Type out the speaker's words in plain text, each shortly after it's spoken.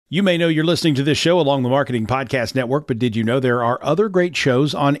You may know you're listening to this show along the Marketing Podcast Network, but did you know there are other great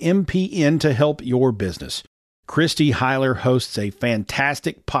shows on MPN to help your business? Christy Heiler hosts a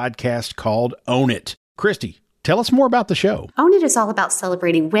fantastic podcast called Own It. Christy, tell us more about the show. Own It is all about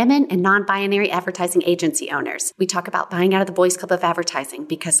celebrating women and non-binary advertising agency owners. We talk about buying out of the Boys Club of Advertising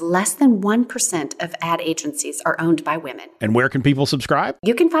because less than 1% of ad agencies are owned by women. And where can people subscribe?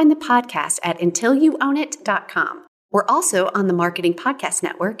 You can find the podcast at untilyouownit.com. We're also on the Marketing Podcast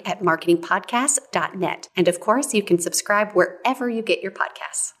Network at marketingpodcast.net. And of course, you can subscribe wherever you get your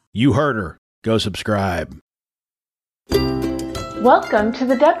podcasts. You heard her. Go subscribe. Welcome to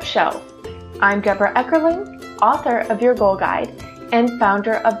The Deb Show. I'm Deborah Eckerling, author of Your Goal Guide and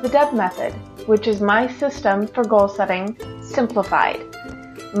founder of the Deb Method, which is my system for goal setting simplified.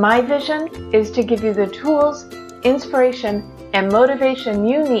 My vision is to give you the tools, inspiration, and motivation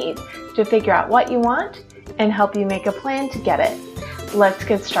you need to figure out what you want and help you make a plan to get it. Let's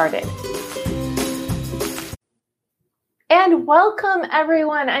get started. And welcome,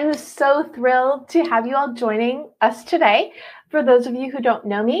 everyone. I'm so thrilled to have you all joining us today. For those of you who don't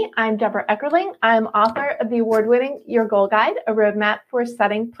know me, I'm Deborah Eckerling. I'm author of the award-winning Your Goal Guide, a roadmap for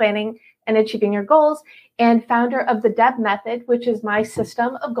setting, planning, and achieving your goals, and founder of the Deb Method, which is my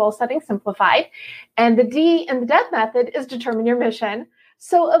system of goal setting simplified. And the D in the Deb Method is determine your mission.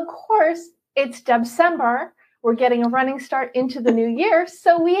 So, of course, it's December. We're getting a running start into the new year.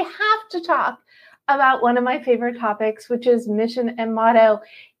 So we have to talk about one of my favorite topics, which is mission and motto.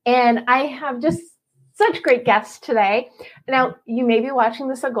 And I have just such great guests today. Now, you may be watching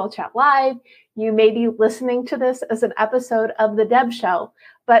this on Goal Chat Live. You may be listening to this as an episode of The Deb Show.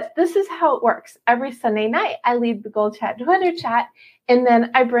 But this is how it works. Every Sunday night, I lead the Goal Chat Twitter chat, and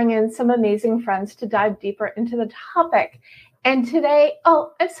then I bring in some amazing friends to dive deeper into the topic. And today, I'm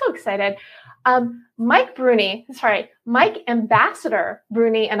so excited. Mike Ambassador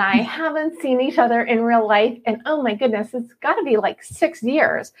Bruny and I haven't seen each other in real life. And oh my goodness, it's got to be like 6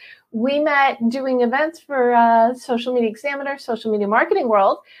 years. We met doing events for Social Media Examiner, Social Media Marketing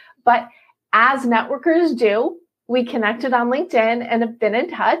World. But as networkers do, we connected on LinkedIn and have been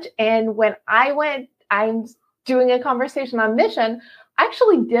in touch. And when I'm doing a conversation on mission, I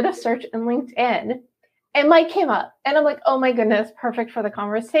actually did a search in LinkedIn. And Mike came up and I'm like, oh my goodness, perfect for the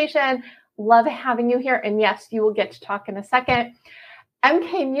conversation. Love having you here. And yes, you will get to talk in a second.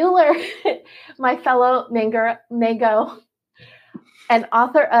 MK Mueller, my fellow Mango and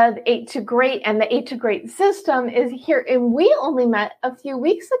author of 8 to Great and the 8 to Great system is here. And we only met a few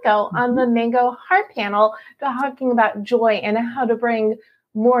weeks ago on the Mango Heart panel talking about joy and how to bring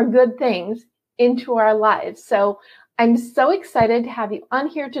more good things into our lives. So I'm so excited to have you on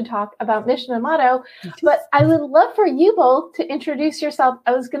here to talk about mission and motto, but I would love for you both to introduce yourself.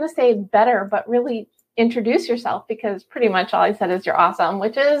 I was going to say better, but really introduce yourself because pretty much all I said is you're awesome,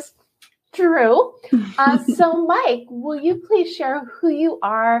 which is true. So Mike, will you please share who you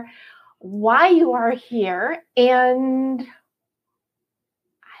are, why you are here, and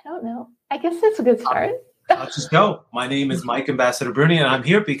I don't know, I guess that's a good start. I'll just go. My name is Mike Ambassador Bruny, and I'm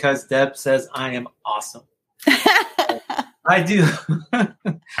here because Deb says I am awesome. I do.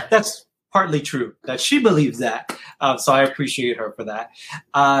 That's partly true that she believes that. So I appreciate her for that.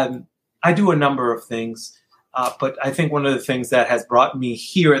 I do a number of things, but I think one of the things that has brought me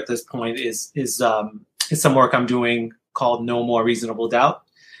here at this point is some work I'm doing called No More Reasonable Doubt.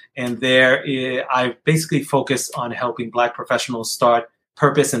 And I basically focus on helping Black professionals start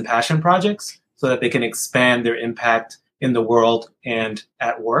purpose and passion projects so that they can expand their impact in the world and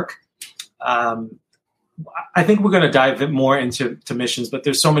at work. I think we're going to dive a bit more into missions, but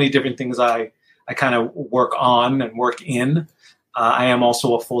there's so many different things I kind of work on and work in. I am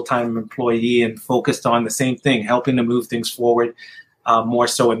also a full-time employee and focused on the same thing, helping to move things forward, more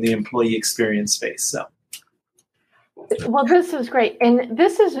so in the employee experience space. So, well, this is great, and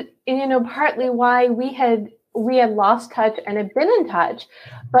this is partly why we had lost touch and had been in touch,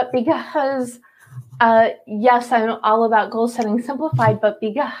 but because. Yes, I'm all about goal setting simplified, but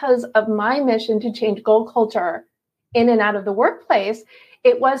because of my mission to change goal culture in and out of the workplace,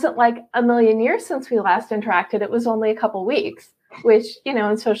 it wasn't like a million years since we last interacted. It was only a couple weeks, which,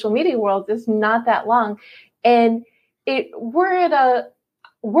 in social media world is not that long. And we're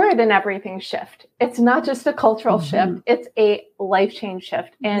at an everything shift. It's not just a cultural shift. It's a life change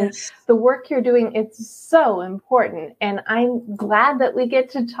shift. And the work you're doing, it's so important. And I'm glad that we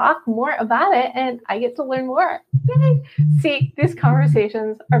get to talk more about it and I get to learn more. Yay. See, these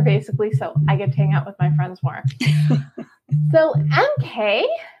conversations are basically so I get to hang out with my friends more. So MK,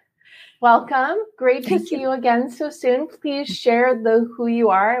 welcome. Great to see you again so soon. Please share who you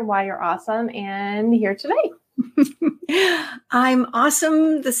are and why you're awesome and here today. I'm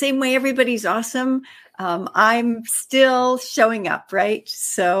awesome the same way everybody's awesome. I'm still showing up, right?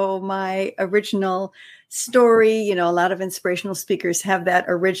 So my original story, a lot of inspirational speakers have that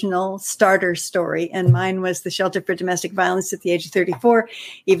original starter story. And mine was the shelter for domestic violence at the age of 34,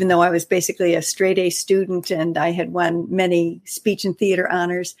 even though I was basically a straight A student and I had won many speech and theater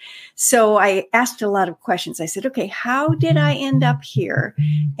honors. So I asked a lot of questions. I said, okay, how did I end up here?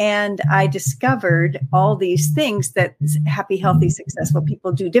 And I discovered all these things that happy, healthy, successful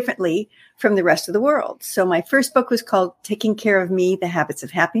people do differently from the rest of the world. So my first book was called Taking Care of Me, The Habits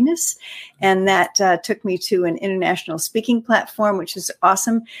of Happiness. And that took me to an international speaking platform, which is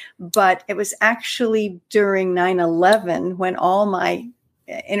awesome. But it was actually during 9/11 when all my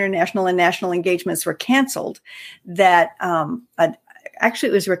international and national engagements were canceled that actually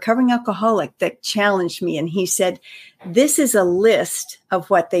it was a recovering alcoholic that challenged me. And he said, this is a list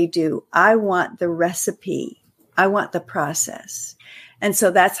of what they do. I want the recipe. I want the process. And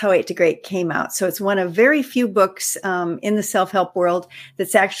so that's how 8 to Great came out. So it's one of very few books in the self-help world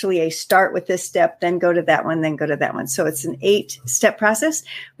that's actually a start with this step, then go to that one, then go to that one. So it's an 8-step process,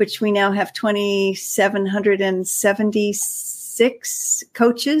 which we now have 2,776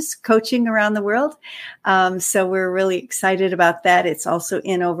 coaches coaching around the world. So we're really excited about that. It's also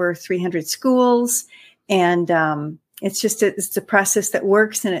in over 300 schools. And it's a process that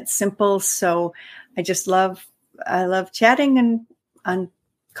works and it's simple. So I love chatting and on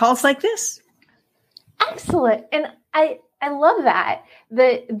calls like this. Excellent. And I love that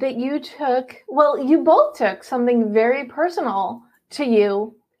you both took something very personal to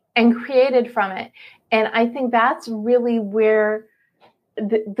you and created from it. And I think that's really where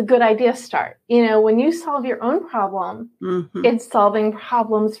the good ideas start. When you solve your own problem, it's solving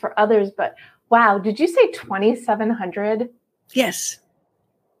problems for others. But wow, did you say 2,700? Yes.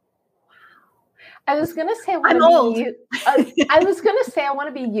 I was going to say, I want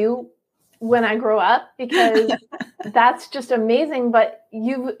to be you when I grow up, because that's just amazing. But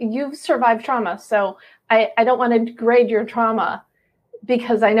you've survived trauma. So I don't want to degrade your trauma,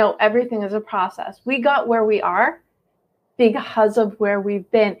 because I know everything is a process. We got where we are because of where we've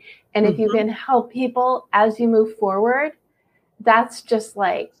been. And if you can help people as you move forward, that's just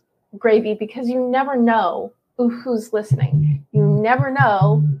like gravy, because you never know who's listening. You never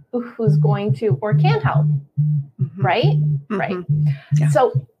know who's going to or can help. Right? Right. Yeah.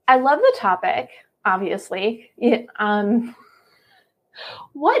 So I love the topic, obviously.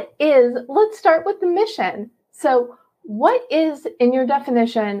 Let's start with the mission. So what is, in your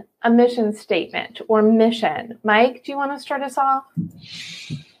definition, a mission statement or mission? Mike, do you want to start us off?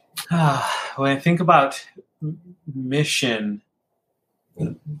 When I think about mission,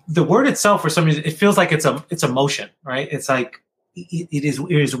 the word itself, for some reason, it feels like it's a motion, right? It's like it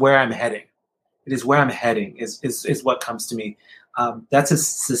is where I'm heading. It is where I'm heading is what comes to me. That's as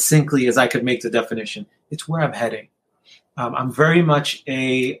succinctly as I could make the definition. It's where I'm heading. I'm very much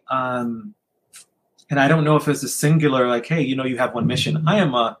and I don't know if it's a singular, like, hey, you have one mission. I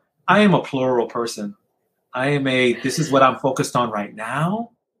am a plural person. This is what I'm focused on right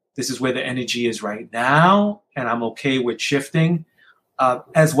now. This is where the energy is right now. And I'm okay with shifting,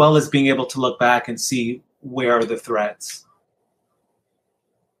 as well as being able to look back and see where are the threats.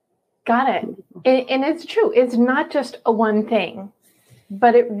 Got it. And it's true. It's not just a one thing,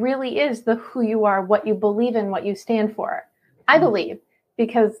 but it really is the who you are, what you believe in, what you stand for. I believe,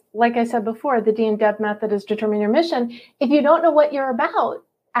 because like I said before, the D and Deb method is determine your mission. If you don't know what you're about,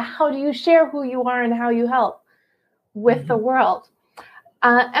 how do you share who you are and how you help with the world?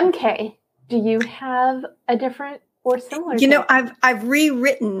 MK, do you have a different or similar? I've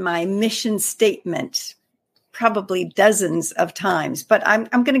rewritten my mission statement probably dozens of times, but I'm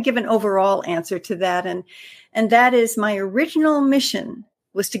going to give an overall answer to that. And that is, my original mission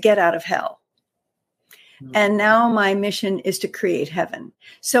was to get out of hell. And now my mission is to create heaven.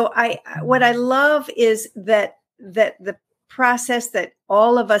 So what I love is that the process that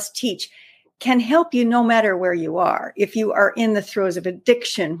all of us teach can help you no matter where you are. If you are in the throes of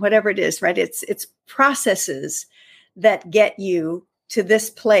addiction, whatever it is, right? It's processes that get you to this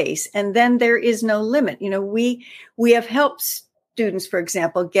place. And then there is no limit. We have helped students, for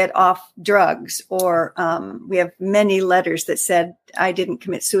example, get off drugs, or we have many letters that said, I didn't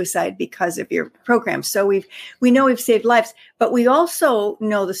commit suicide because of your program. So we know we've saved lives, but we also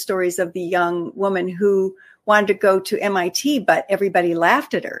know the stories of the young woman who wanted to go to MIT, but everybody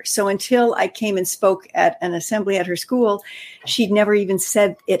laughed at her. So until I came and spoke at an assembly at her school, she'd never even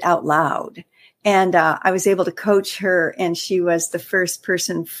said it out loud. And I was able to coach her, and she was the first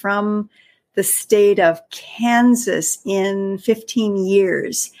person from the state of Kansas in 15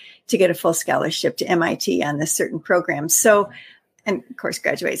 years to get a full scholarship to MIT on this certain program. So, and of course,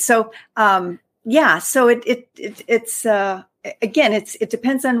 graduate. So, so it's again, it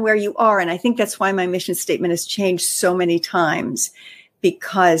depends on where you are. And I think that's why my mission statement has changed so many times,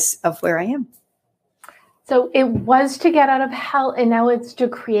 because of where I am. So it was to get out of hell, and now it's to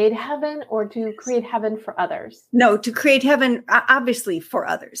create heaven, or to create heaven for others? No, to create heaven, obviously for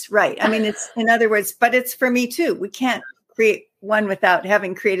others. Right. I mean, it's, in other words, but it's for me too. We can't create one without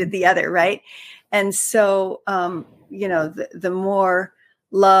having created the other. Right. And so, the more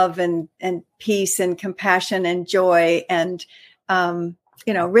love and peace and compassion and joy and,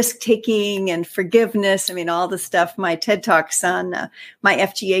 risk-taking and forgiveness. I mean, all the stuff, my TED Talks on my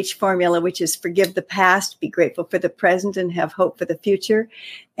FGH formula, which is forgive the past, be grateful for the present, and have hope for the future.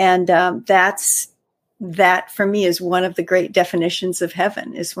 And that for me is one of the great definitions of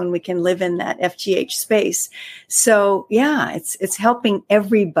heaven, is when we can live in that FGH space. So yeah, it's helping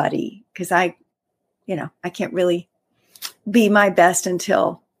everybody, because I can't really be my best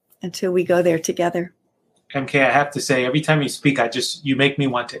until we go there together. MK, I have to say, every time you speak, you make me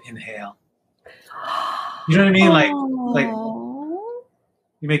want to inhale. You know what I mean? Like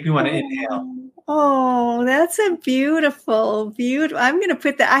you make me want to inhale. Oh, that's a beautiful. I'm going to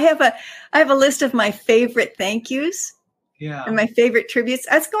put that. I have a list of my favorite thank yous. Yeah. And my favorite tributes.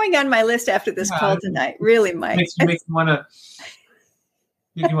 That's going on my list after this call tonight. Really, Mike. Makes me want to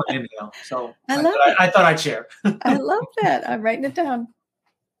inhale. So I thought I'd share. I love that. I'm writing it down.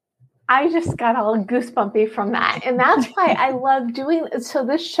 I just got all goosebumpy from that. And that's why I love doing it. So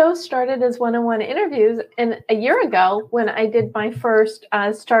this show started as one-on-one interviews. And a year ago, when I did my first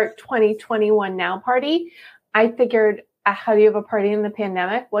Start 2021 Now party, I figured, how do you have a party in the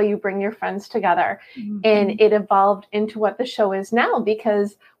pandemic? Well, you bring your friends together. Mm-hmm. And it evolved into what the show is now,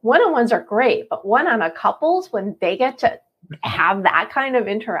 because one-on-ones are great, but one-on-a couples, when they get to have that kind of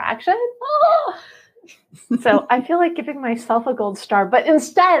interaction, So I feel like giving myself a gold star, but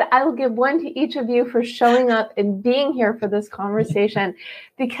instead I will give one to each of you for showing up and being here for this conversation,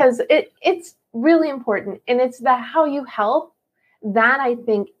 because it's really important. And it's the how you help that I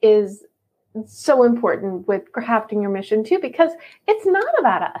think is so important with crafting your mission too, because it's not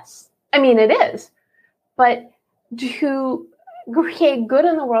about us. I mean, it is, but to create good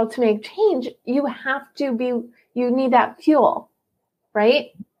in the world, to make change, you need that fuel,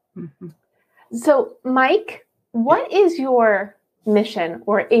 right? Mm-hmm. So, Mike, what is your mission,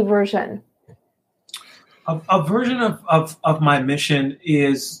 or a version? A version of my mission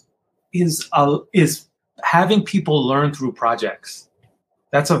is having people learn through projects.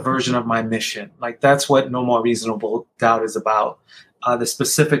 That's a version of my mission. Like, that's what No More Reasonable Doubt is about. The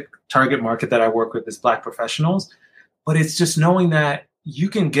specific target market that I work with is Black professionals, but it's just knowing that you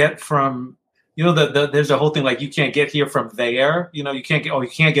can get from, there's a whole thing like, you can't get here from there. You can't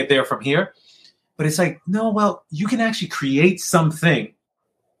get there from here. But it's like, no, well, you can actually create something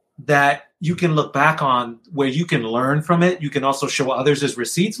that you can look back on, where you can learn from it. You can also show others as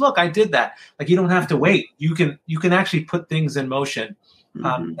receipts. Look, I did that. Like, you don't have to wait. You can actually put things in motion.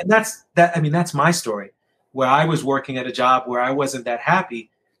 Mm-hmm. And that's my story, where I was working at a job where I wasn't that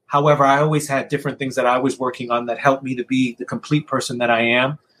happy. However, I always had different things that I was working on that helped me to be the complete person that I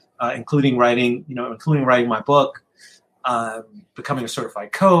am, including writing my book. Becoming a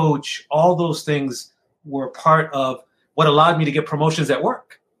certified coach, all those things were part of what allowed me to get promotions at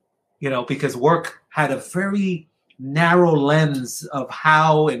work, because work had a very narrow lens of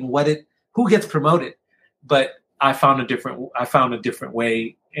how and who gets promoted. But I found a different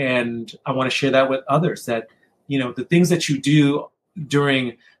way. And I want to share that with others, that, the things that you do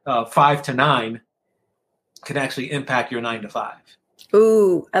during 5 to 9 can actually impact your 9 to 5.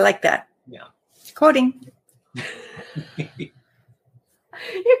 Ooh, I like that. Yeah. Quoting.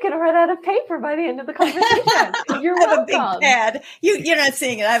 You can run out of paper by the end of the conversation. You're welcome. I have a big pad. You're not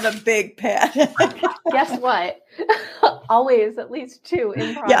seeing it. I have a big pad. Guess what? Always at least 2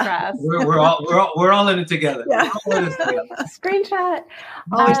 in progress. Yeah. We're all in it together. Yeah. Screenshot.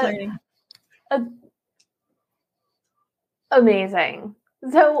 Always learning. Amazing.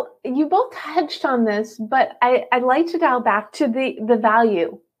 So you both touched on this, but I'd like to dial back to the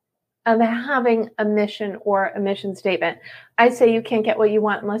value of having a mission or a mission statement. I say you can't get what you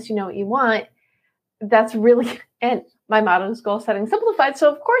want unless you know what you want. That's really, and my motto is goal setting simplified.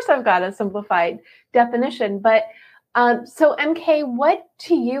 So of course I've got a simplified definition, but so MK, what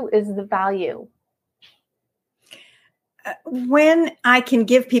to you is the value? When I can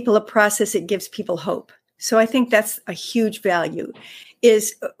give people a process, it gives people hope. So I think that's a huge value.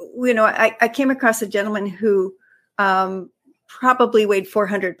 I came across a gentleman who, probably weighed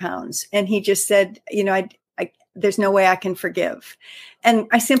 400 pounds. And he just said, there's no way I can forgive. And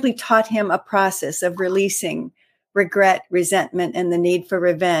I simply taught him a process of releasing regret, resentment, and the need for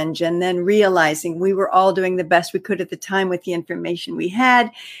revenge. And then realizing we were all doing the best we could at the time with the information we had.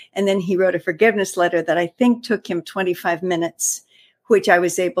 And then he wrote a forgiveness letter that I think took him 25 minutes, which I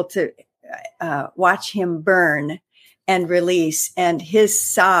was able to watch him burn and release. And his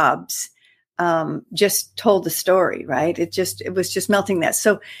sobs just told the story, right? It was just melting that.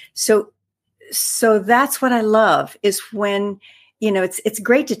 So that's what I love, is when, it's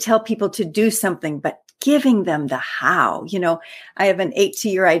great to tell people to do something, but giving them the how. I have an 8 to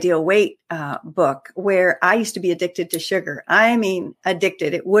Your Ideal Weight book where I used to be addicted to sugar. I mean,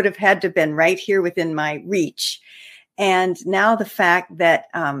 addicted. It would have had to have been right here within my reach. And now the fact that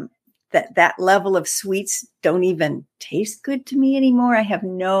that level of sweets don't even taste good to me anymore. I have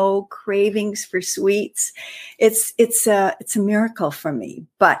no cravings for sweets. It's a miracle for me,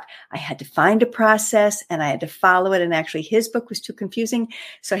 but I had to find a process and I had to follow it. And actually his book was too confusing.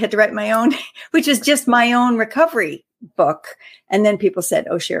 So I had to write my own, which is just my own recovery book. And then people said,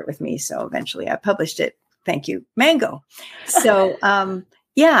 oh, share it with me. So eventually I published it. Thank you, Mango. So,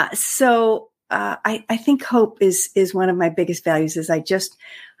 I think hope is one of my biggest values. Is I just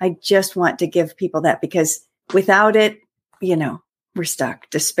want to give people that, because without it, we're stuck.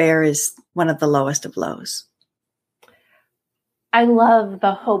 Despair is one of the lowest of lows. I love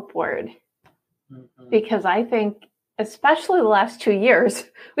the hope word, because I think, especially the last 2 years,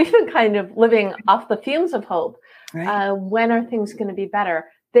 we've been kind of living off the fumes of hope. Right. When are things going to be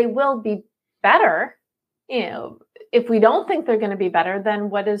better? They will be better. If we don't think they're going to be better, then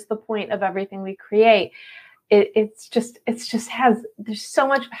what is the point of everything we create? There's so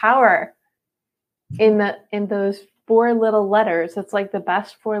much power in those 4 little letters. It's like the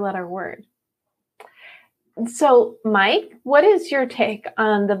best 4-letter word. So, Mike, what is your take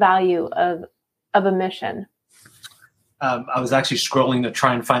on the value of a mission? I was actually scrolling to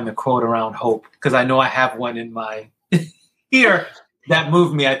try and find the quote around hope, because I know I have one in my ear that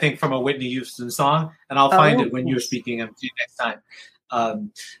moved me, I think, from a Whitney Houston song, and I'll find it when you're speaking to you next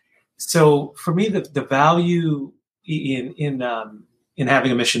time. So for me, the value in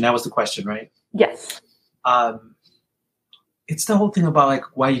having a mission, that was the question, right? Yes. It's the whole thing about like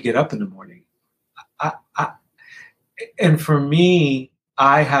why you get up in the morning. And for me,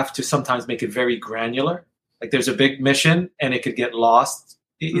 I have to sometimes make it very granular. Like there's a big mission and it could get lost.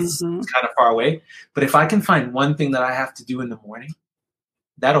 It's kind of far away. But if I can find one thing that I have to do in the morning,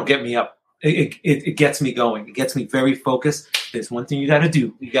 that'll get me up. It gets me going. It gets me very focused. There's one thing you got to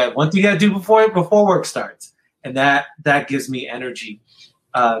do. You got one thing you got to do before work starts, and that gives me energy.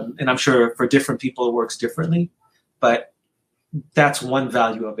 And I'm sure for different people it works differently, but that's one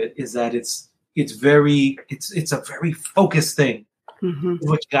value of it, is that it's a very focused thing. Mm-hmm.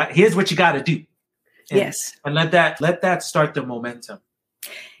 Here's what you got to do. And let that start the momentum.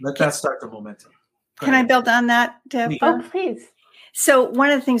 Can I build on that, Deb? Oh, please. So one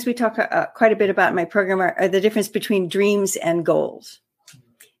of the things we talk quite a bit about in my program are the difference between dreams and goals.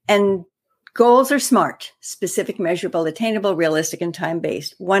 And goals are SMART: specific, measurable, attainable, realistic, and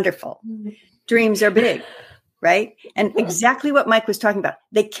time-based. Wonderful. Dreams are big, right? And exactly what Mike was talking about.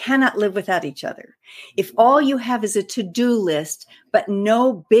 They cannot live without each other. If all you have is a to-do list, but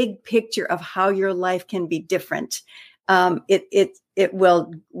no big picture of how your life can be different, it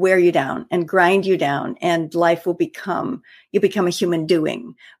will wear you down and grind you down, and life will become a human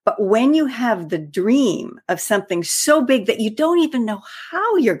doing. But when you have the dream of something so big that you don't even know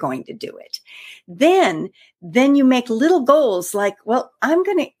how you're going to do it, then you make little goals like, well, I'm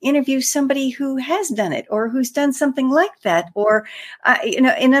going to interview somebody who has done it or who's done something like that. Or,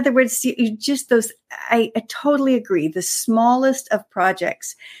 in other words, you just those, I totally agree. The smallest of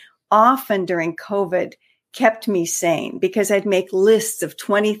projects often during COVID kept me sane, because I'd make lists of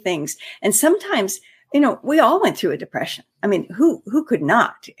 20 things. And sometimes, we all went through a depression. I mean, who could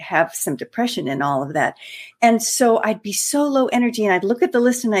not have some depression in all of that? And so I'd be so low energy, and I'd look at the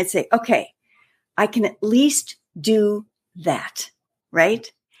list and I'd say, okay, I can at least do that,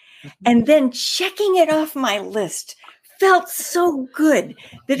 right? And then checking it off my list felt so good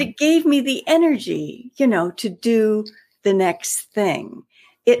that it gave me the energy, to do the next thing.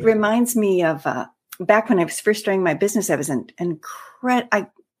 It reminds me of, back when I was first starting my business, I was I'm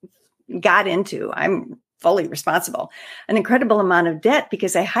fully responsible, an incredible amount of debt,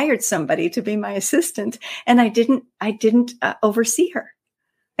 because I hired somebody to be my assistant, and I didn't oversee her.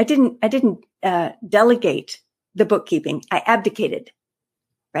 I didn't delegate the bookkeeping. I abdicated,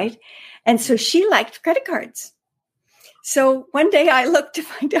 right? And so she liked credit cards. So one day I looked to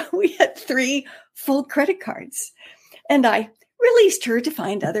find out we had 3 full credit cards, and I released her to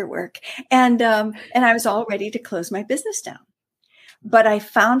find other work. And I was all ready to close my business down. But I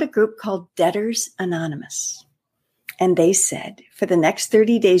found a group called Debtors Anonymous. And they said, for the next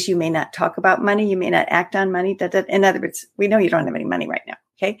 30 days, you may not talk about money. You may not act on money. In other words, we know you don't have any money right now.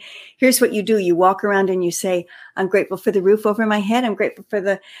 Okay. Here's what you do. You walk around and you say, I'm grateful for the roof over my head. I'm grateful for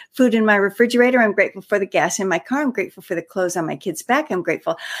the food in my refrigerator. I'm grateful for the gas in my car. I'm grateful for the clothes on my kid's back. I'm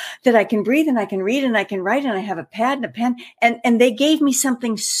grateful that I can breathe and I can read and I can write and I have a pad and a pen. And they gave me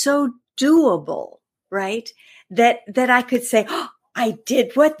something so doable, right? That I could say, oh, I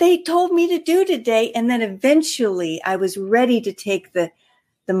did what they told me to do today. And then eventually I was ready to take the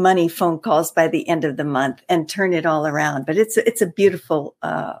money phone calls by the end of the month and turn it all around. But it's a beautiful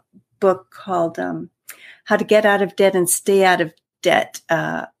book called How to Get Out of Debt and Stay Out of Debt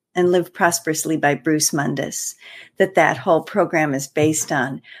and Live Prosperously by Bruce Mundus, that whole program is based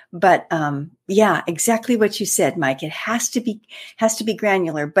on. But yeah, exactly what you said, Mike. It has to be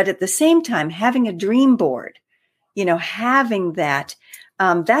granular. But at the same time, having a dream board, having that,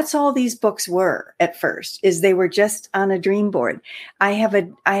 that's all these books were at first, is they were just on a dream board. I have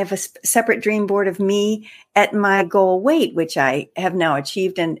a separate dream board of me at my goal weight, which I have now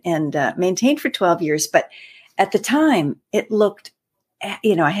achieved and maintained for 12 years. But at the time it looked, I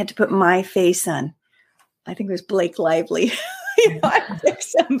had to put my face on, I think it was Blake Lively. I picked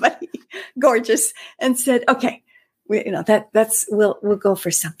somebody gorgeous and said, okay, we'll go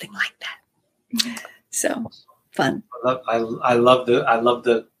for something like that. So fun. I love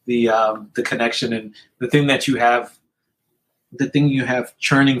the connection, and the thing you have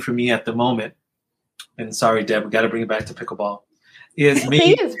churning for me at the moment. And sorry, Deb, we got to bring it back to pickleball. Is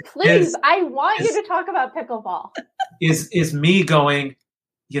me? Please, I want you to talk about pickleball. Is me going?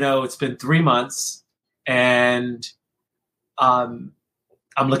 It's been 3 months, and I'm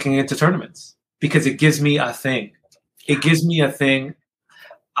looking into tournaments because it gives me a thing. It gives me a thing.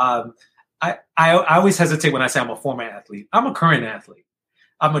 I always hesitate when I say I'm a former athlete. I'm a current athlete.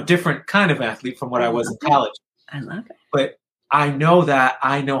 I'm a different kind of athlete from what I was in college. I love it. But I know that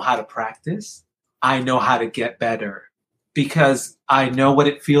I know how to practice. I know how to get better because I know what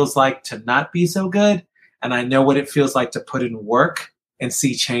it feels like to not be so good. And I know what it feels like to put in work and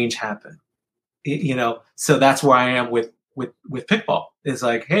see change happen. So that's where I am with pickball. It's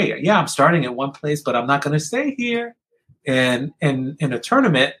like, hey, yeah, I'm starting at one place, but I'm not going to stay here. And in a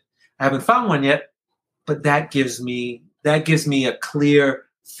tournament, I haven't found one yet, but that gives me a clear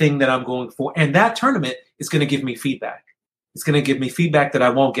thing that I'm going for. And that tournament is going to give me feedback. It's going to give me feedback that I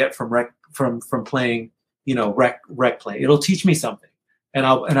won't get from playing, rec play. It'll teach me something, and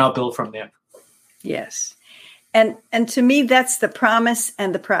I'll build from there. Yes. And to me, that's the promise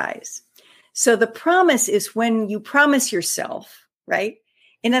and the prize. So the promise is when you promise yourself, right?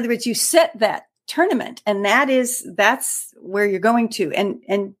 In other words, you set that tournament, and that's where you're going to.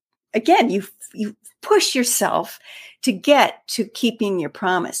 And again, you push yourself to get to keeping your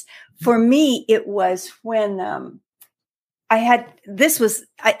promise. For me, it was when I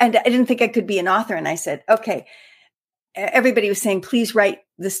didn't think I could be an author. And I said, okay, everybody was saying, please write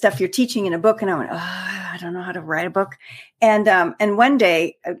the stuff you're teaching in a book. And I went, I don't know how to write a book. And one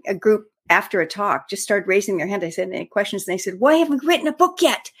day a group after a talk just started raising their hand. I said, any questions? And they said, why haven't we written a book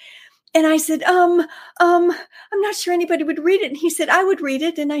yet? And I said, I'm not sure anybody would read it. And he said, I would read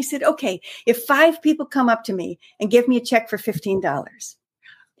it. And I said, okay, if 5 people come up to me and give me a check for $15,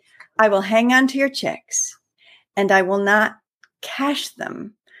 I will hang on to your checks and I will not cash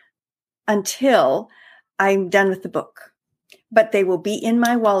them until I'm done with the book. But they will be in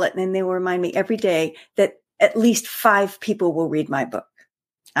my wallet and they will remind me every day that at least 5 people will read my book.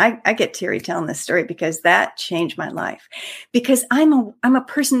 I get teary telling this story because that changed my life. Because I'm a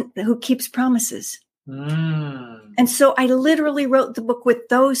person who keeps promises. And so I literally wrote the book with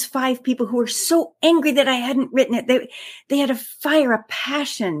those 5 people who were so angry that I hadn't written it. They had a fire, a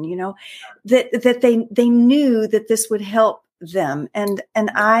passion, that they knew that this would help them. And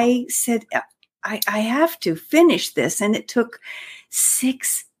I said, I have to finish this. And it took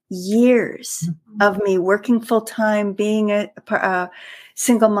 6 years of me working full time, being a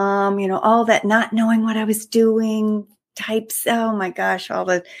single mom, all that, not knowing what I was doing, types. Oh my gosh, all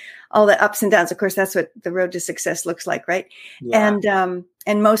the ups and downs. Of course, that's what the road to success looks like, right? Yeah.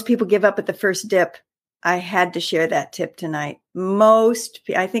 And most people give up at the first dip. I had to share that tip tonight.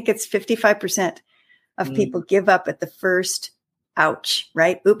 I think it's 55% of people give up at the first ouch,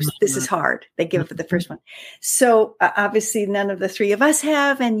 right? Oops, this is hard. They give up at the first one. So obviously none of the 3 of us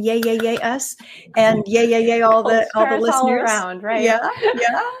have, and yay us, and yay all the listeners all around, right?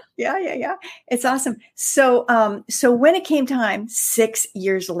 Yeah. It's awesome. So when it came time, 6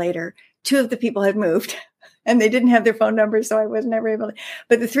 years later, 2 of the people had moved and they didn't have their phone numbers, so I was never able to.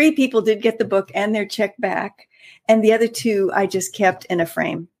 But the 3 people did get the book and their check back. And the other 2, I just kept in a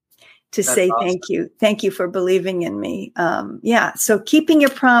frame to say awesome. thank you. Thank you for believing in me. So keeping your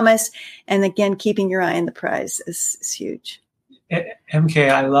promise and again, keeping your eye on the prize is huge.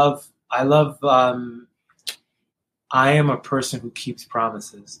 MK, I am a person who keeps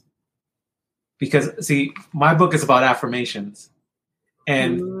promises. Because, see, my book is about affirmations.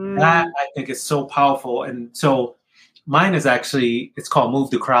 And that, I think, is so powerful. And so mine is actually, it's called Move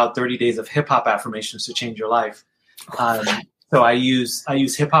the Crowd, 30 Days of Hip-Hop Affirmations to Change Your Life. So I use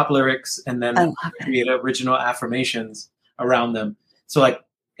hip-hop lyrics and then create original affirmations around them. So, like,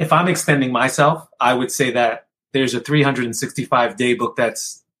 if I'm extending myself, I would say that there's a 365-day book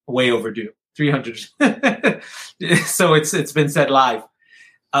that's way overdue. 300. So it's been said live.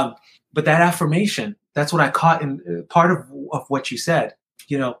 But that affirmation, that's what I caught in part of what you said,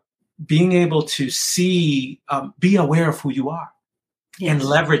 being able to see, be aware of who you are and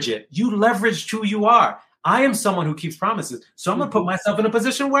leverage it. You leveraged who you are. I am someone who keeps promises. So I'm going to put myself in a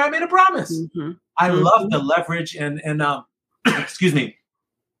position where I made a promise. I love the leverage and excuse me,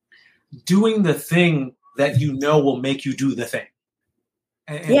 doing the thing that will make you do the thing.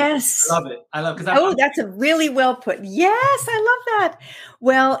 And yes. I love it. Because that's a really well put. Yes, I love that.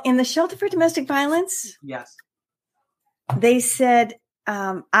 Well, in the shelter for domestic violence, yes, they said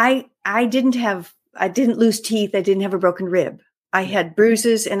I didn't lose teeth. I didn't have a broken rib. I had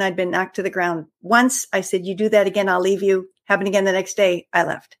bruises and I'd been knocked to the ground once. I said, you do that again, I'll leave you. Happened again the next day. I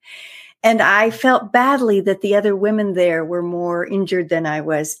left. And I felt badly that the other women there were more injured than I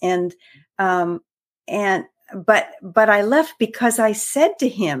was. But I left because I said to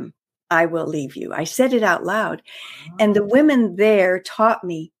him, I will leave you. I said it out loud. And the women there taught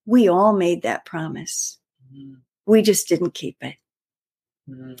me, we all made that promise. We just didn't keep it.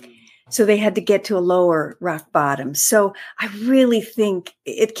 So they had to get to a lower rock bottom. So I really think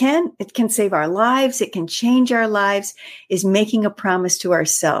it can save our lives. It can change our lives, is making a promise to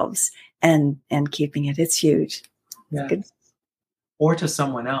ourselves and keeping it. It's huge. Yeah. Good. Or to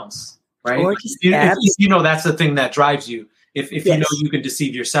someone else. Right. If that's the thing that drives you. If you know you can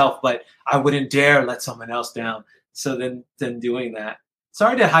deceive yourself, but I wouldn't dare let someone else down. So then doing that.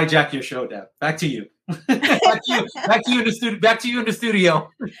 Sorry to hijack your show, Deb. Back to you. Back to you in the studio.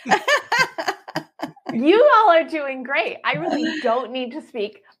 You all are doing great. I really don't need to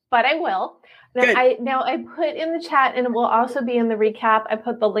speak, but I will. Now I put in the chat, and it will also be in the recap, I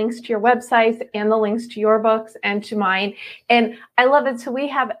put the links to your websites and the links to your books and to mine. And I love it. So we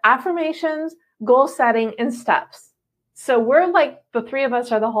have affirmations, goal setting, and steps. So we're like, the 3 of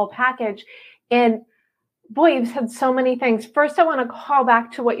us are the whole package. And boy, you've said so many things. First, I want to call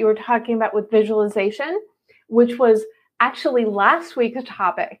back to what you were talking about with visualization, which was actually last week's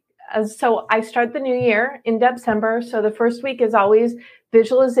topic. So I start the new year in December. So the first week is always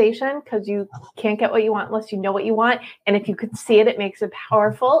visualization, because you can't get what you want unless you know what you want. And if you could see it, it makes it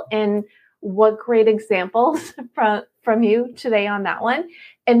powerful. And what great examples from you today on that one.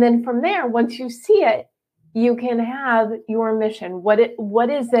 And then from there, once you see it, you can have your mission. What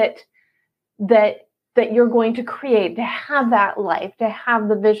is it that you're going to create to have that life, to have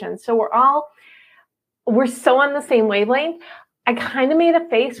the vision? So we're so on the same wavelength. I kind of made a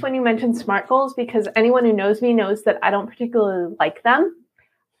face when you mentioned SMART goals, because anyone who knows me knows that I don't particularly like them.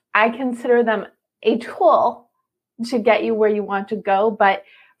 I consider them a tool to get you where you want to go. But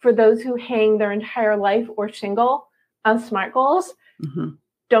for those who hang their entire life or shingle on SMART goals,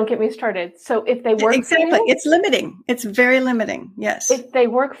 don't get me started. So if they work for you, it's limiting. It's very limiting. Yes. If they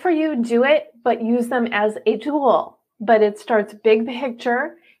work for you, do it, but use them as a tool. But it starts big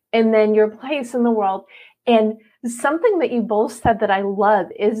picture and then your place in the world. And something that you both said that I love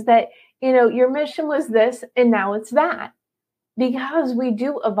is that, your mission was this and now it's that. Because we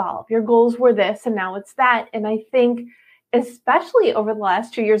do evolve. Your goals were this and now it's that. And I think especially over the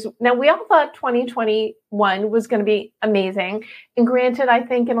last 2 years, now we all thought 2021 was going to be amazing. And granted, I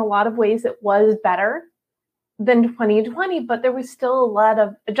think in a lot of ways it was better than 2020, but there was still a lot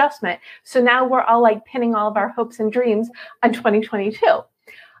of adjustment. So now we're all like pinning all of our hopes and dreams on 2022.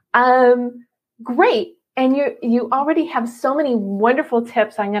 Great. And you already have so many wonderful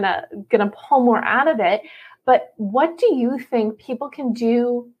tips. I'm gonna pull more out of it. But what do you think people can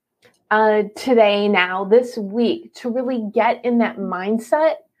do today, now, this week, to really get in that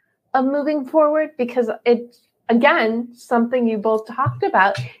mindset of moving forward? Because it's, again, something you both talked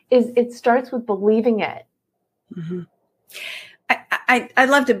about, is it starts with believing it. Mm-hmm. I'd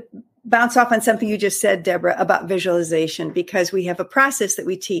love to bounce off on something you just said, Deborah, about visualization, because we have a process that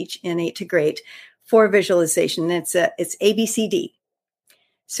we teach in 8 to Great for visualization. It's ABCD.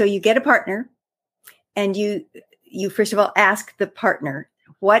 So you get a partner And you first of all ask the partner,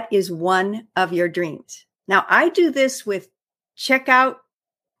 what is one of your dreams? Now, I do this with checkout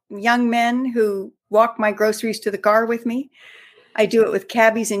young men who walk my groceries to the car with me. I do it with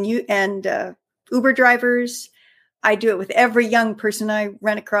cabbies and Uber drivers. I do it with every young person I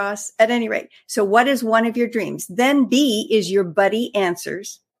run across. At any rate, so what is one of your dreams? Then B is your buddy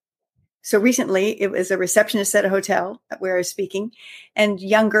answers. So recently, it was a receptionist at a hotel where I was speaking, and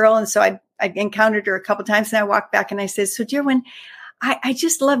young girl, and so I encountered her a couple of times, and I walked back and I said, "So, dear one, I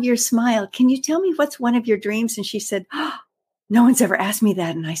just love your smile. Can you tell me what's one of your dreams?" And she said, "Oh, no one's ever asked me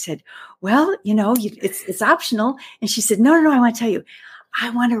that." And I said, "Well, it's optional." And she said, No, I want to tell you, I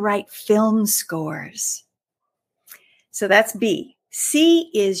want to write film scores. So that's B. C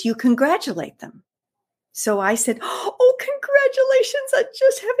is you congratulate them. So I said, "Oh, congratulations on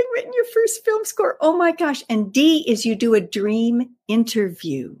just having written your first film score. Oh my gosh." And D is you do a dream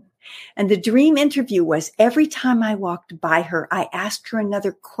interview. And the dream interview was every time I walked by her, I asked her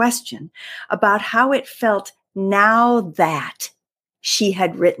another question about how it felt now that she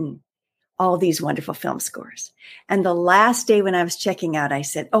had written all these wonderful film scores. And the last day when I was checking out, I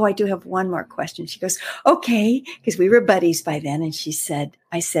said, "Oh, I do have one more question." She goes, "Okay," because we were buddies by then. And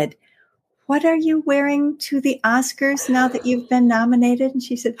I said, "What are you wearing to the Oscars now that you've been nominated?" And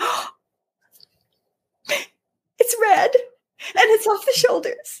she said, "Oh, it's red and it's off the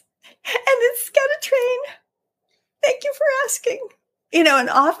shoulders and it's got a train. Thank you for asking." And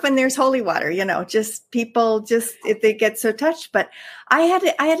often there's holy water, just people if they get so touched. But I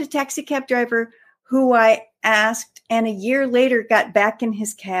had a taxi cab driver who I asked, and a year later got back in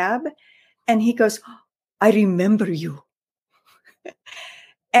his cab and he goes, "I remember you."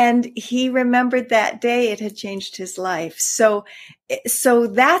 And he remembered that day. It had changed his life. So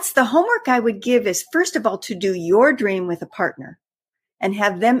that's the homework I would give is, first of all, to do your dream with a partner and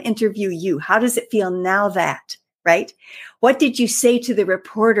have them interview you. How does it feel now that, right? What did you say to the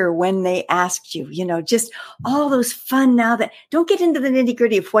reporter when they asked you? Just all those fun now that don't get into the nitty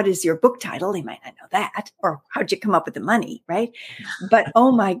gritty of what is your book title. They might not know that, or how'd you come up with the money, right? But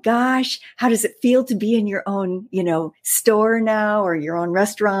oh my gosh, how does it feel to be in your own, store now, or your own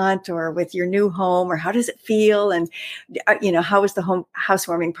restaurant, or with your new home, or how does it feel? And, how was the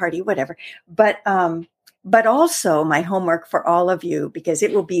housewarming party, whatever. But also my homework for all of you, because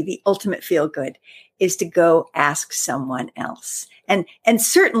it will be the ultimate feel good, is to go ask someone else. And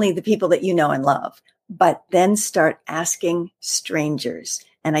certainly the people that you know and love, but then start asking strangers.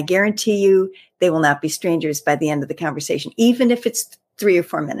 And I guarantee you, they will not be strangers by the end of the conversation, even if it's 3 or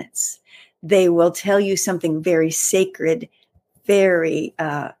 4 minutes. They will tell you something very sacred, very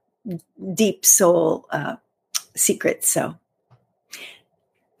deep soul secret. So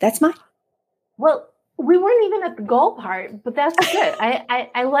that's mine. Well, we weren't even at the goal part, but that's good.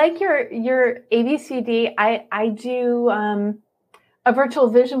 I like your ABCD. I do a virtual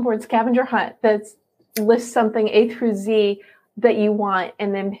vision board scavenger hunt that lists something A through Z that you want,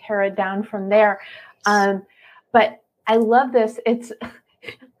 and then pare it down from there. But I love this.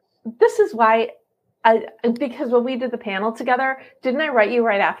 This is why because when we did the panel together, didn't I write you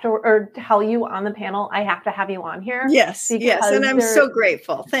right after or tell you on the panel, I have to have you on here? Yes. And I'm so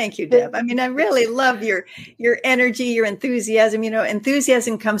grateful. Thank you, Deb. I mean, I really love your energy, your enthusiasm.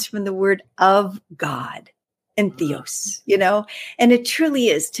 Enthusiasm comes from the word of God, entheos, and it truly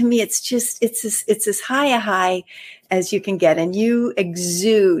is. To me, it's as high a high as you can get. And you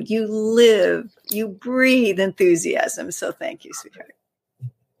exude, you live, you breathe enthusiasm. So thank you, sweetheart.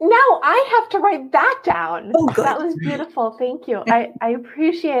 Now I have to write that down. Oh, good. That was beautiful. Thank you. I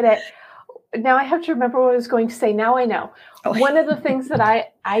appreciate it. Now I have to remember what I was going to say. Now I know. Oh. One of the things that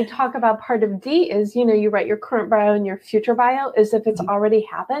I talk about, part of D is, you write your current bio and your future bio as if it's already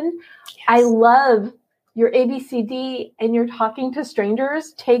happened. Yes. I love your ABCD, and you're talking to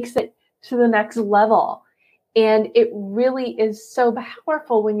strangers takes it to the next level. And it really is so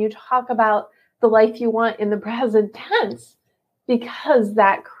powerful when you talk about the life you want in the present tense, because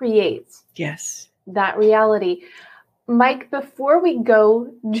that creates that reality. Mike, before we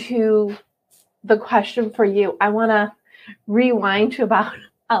go to the question for you, I want to rewind to about,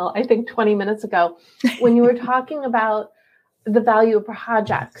 I think 20 minutes ago, when you were talking about the value of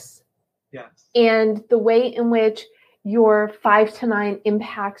projects. Yes. And the way in which your 5 to 9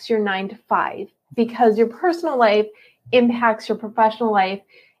 impacts your 9 to 5, because your personal life impacts your professional life.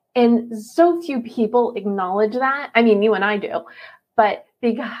 And so few people acknowledge that. I mean, you and I do, but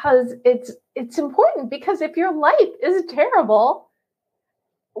because it's important, because if your life is terrible,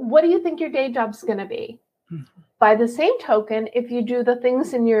 what do you think your day job's going to be? Mm-hmm. By the same token, if you do the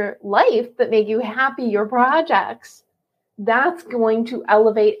things in your life that make you happy, your projects, that's going to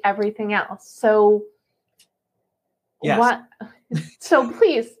elevate everything else. So Yes. What? So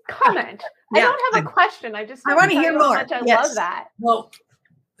please comment. I Yeah. don't have a question. I just I want to tell hear you how more. much I Yes. love that. Well,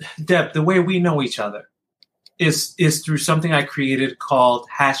 Deb, the way we know each other is through something I created called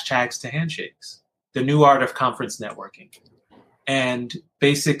hashtags to handshakes, the new art of conference networking. And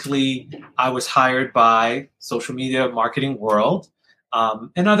basically, I was hired by social media marketing world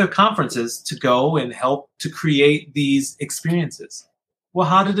and other conferences to go and help to create these experiences. Well,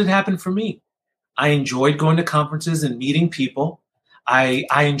 how did it happen for me? I enjoyed going to conferences and meeting people. I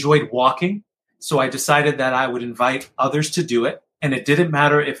enjoyed walking. So I decided that I would invite others to do it. And it didn't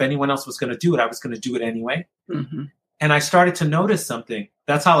matter if anyone else was going to do it. I was going to do it anyway. Mm-hmm. And I started to notice something.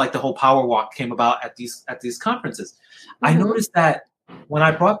 That's how like the whole power walk came about at these conferences. Mm-hmm. I noticed that when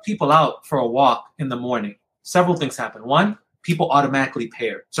I brought people out for a walk in the morning, several things happened. One, people automatically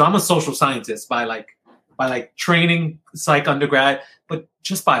paired. So I'm a social scientist by training, psych undergrad, but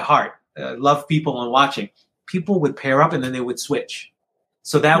just by heart. Love people and watching. People would pair up and then they would switch.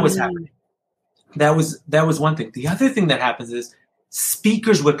 So that was happening. That was one thing. The other thing that happens is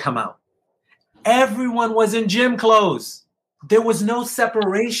speakers would come out. Everyone was in gym clothes. There was no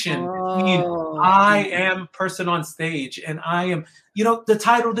separation between I am person on stage and I am, the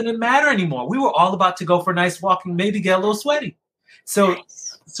title didn't matter anymore. We were all about to go for a nice walk and maybe get a little sweaty. So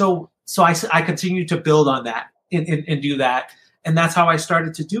I continued to build on that and do that. And that's how I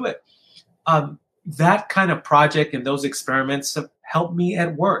started to do it. That kind of project and those experiments have helped me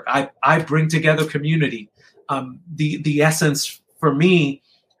at work. I bring together community. The essence for me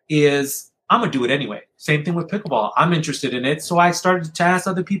is I'm going to do it anyway. Same thing with pickleball. I'm interested in it. So I started to ask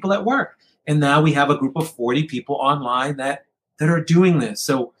other people at work. And now we have a group of 40 people online that are doing this.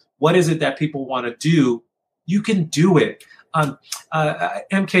 So what is it that people want to do? You can do it.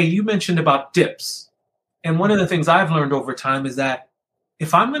 MK, you mentioned about dips. And one of the things I've learned over time is that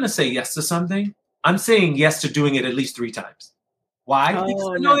if I'm going to say yes to something, I'm saying yes to doing it at least 3 times. Why?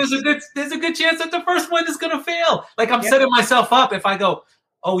 Because I know there's a good chance that the first one is going to fail. Like I'm setting myself up if I go,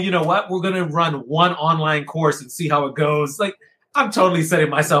 oh, you know what? We're going to run one online course and see how it goes. Like I'm totally setting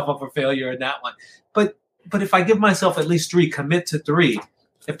myself up for failure in that one. But if I give myself at least 3, commit to 3.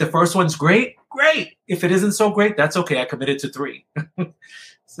 If the first one's great, great. If it isn't so great, that's okay. I committed to 3.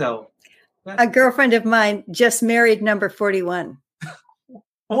 So a girlfriend of mine just married number 41.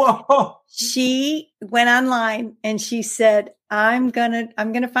 Whoa. She went online and she said, I'm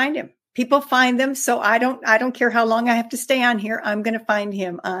gonna find him. People find them. So I don't care how long I have to stay on here. I'm going to find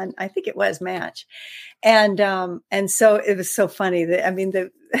him on, I think it was Match. And so it was so funny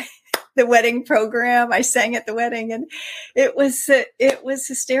that, the wedding program, I sang at the wedding and it was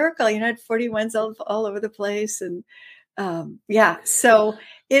hysterical. I had 41s all over the place. And, so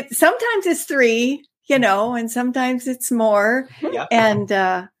sometimes it's 3, and sometimes it's more. Yeah. And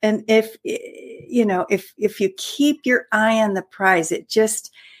if you keep your eye on the prize, it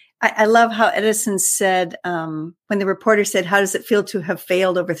just, I love how Edison said, when the reporter said, how does it feel to have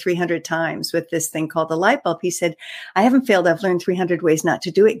failed over 300 times with this thing called the light bulb? He said, I haven't failed. I've learned 300 ways not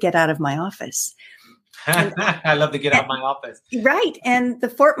to do it. Get out of my office. I love to get out of my office. Right. And the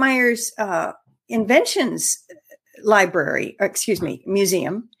Fort Myers Inventions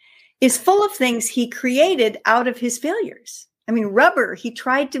Museum is full of things he created out of his failures. Rubber, he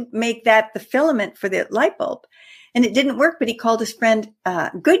tried to make that the filament for the light bulb. And it didn't work, but he called his friend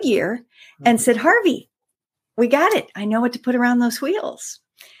Goodyear and said, Harvey, we got it. I know what to put around those wheels.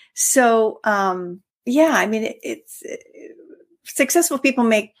 So, it's successful people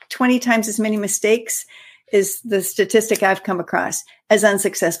make 20 times as many mistakes is the statistic I've come across as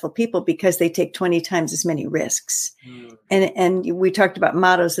unsuccessful people because they take 20 times as many risks. And we talked about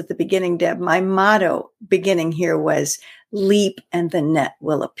mottos at the beginning, Deb. My motto beginning here was leap and the net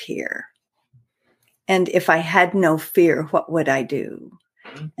will appear. And if I had no fear, what would I do?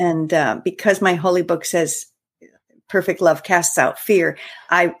 And because my holy book says perfect love casts out fear,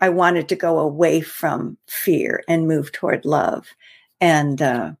 I wanted to go away from fear and move toward love. And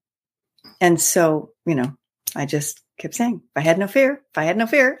so, I just kept saying, if I had no fear, I have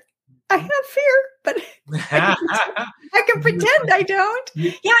fear, but I can pretend I don't.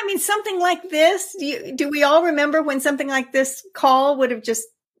 Yeah. Something like this, do we all remember when something like this call would have just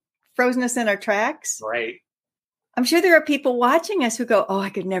frozen us in our tracks? Right. I'm sure there are people watching us who go, oh, I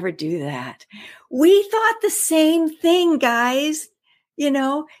could never do that. We thought the same thing, guys. You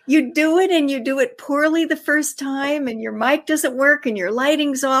do it and you do it poorly the first time and your mic doesn't work and your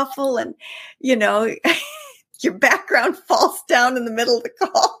lighting's awful and, your background falls down in the middle of the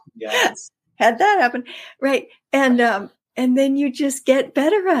call. Yes. Had that happen. Right. And then you just get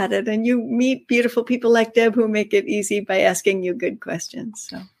better at it and you meet beautiful people like Deb who make it easy by asking you good questions.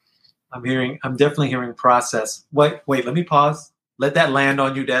 So. I'm definitely hearing process. Wait, let me pause. Let that land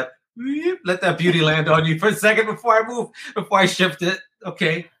on you, Deb. Let that beauty land on you for a second before I shift it.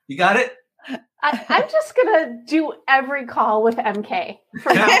 Okay, you got it? I'm just going to do every call with MK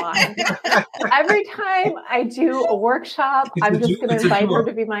from now on. Every time I do a workshop, I'm just going to invite her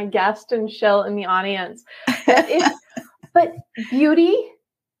to be my guest and she'll in the audience. But beauty,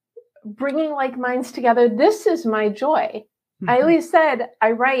 bringing like minds together, this is my joy. I always said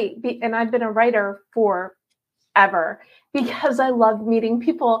I write, and I've been a writer forever because I love meeting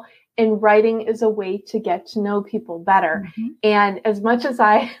people, and writing is a way to get to know people better. And as much as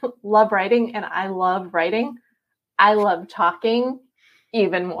I love writing and I love writing, I love talking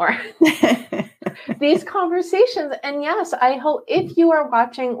even more. These conversations. And yes, I hope if you are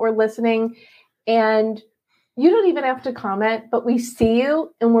watching or listening and you don't even have to comment, but we see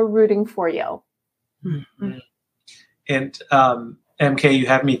you and we're rooting for you. And MK, you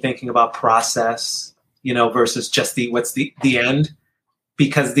have me thinking about process, versus just what's the end,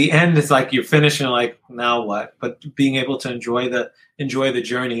 because the end is like you're finishing, like now what? But being able to enjoy the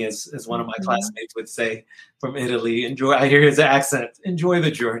journey, as one of my classmates would say from Italy. I hear his accent. Enjoy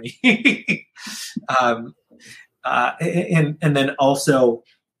the journey. And then also,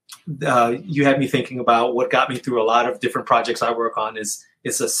 you had me thinking about what got me through a lot of different projects I work on is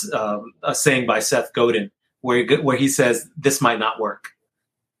a saying by Seth Godin where he says, this might not work.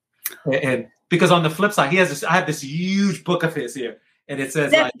 And because on the flip side, I have this huge book of his here, and it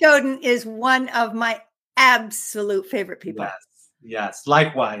says Seth Godin is one of my absolute favorite people. Yes,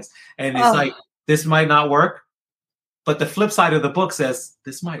 likewise. And it's like, this might not work, but the flip side of the book says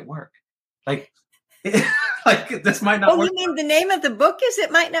this might work. Like this might not work. You mean the name of the book is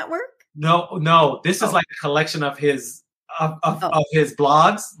It Might Not Work? No. This is like a collection of his of his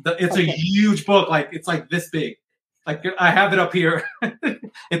blogs. It's a huge book. Like it's like this big. Like I have it up here.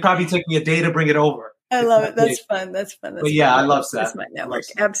 It probably took me a day to bring it over. I love it. That's fun. But yeah, I love that. This Might Not Work.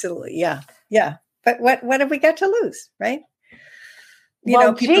 Absolutely. Yeah. Yeah. But what have we got to lose, right?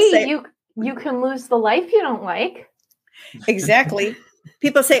 People say, you can lose the life you don't like. Exactly.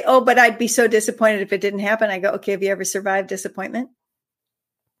 People say, but I'd be so disappointed if it didn't happen. I go, okay, have you ever survived disappointment?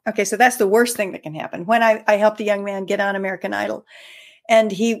 Okay, so that's the worst thing that can happen. When I helped a young man get on American Idol,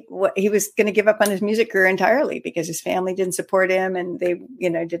 and he was going to give up on his music career entirely because his family didn't support him, and they,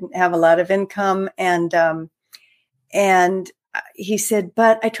 didn't have a lot of income. And he said,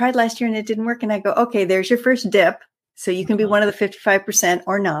 but I tried last year and it didn't work. And I go, okay, there's your first dip. So you can be one of the 55%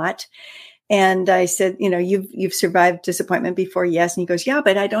 or not. And I said, you've survived disappointment before. Yes. And he goes, yeah,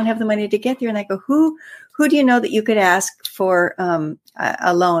 but I don't have the money to get there. And I go, who do you know that you could ask for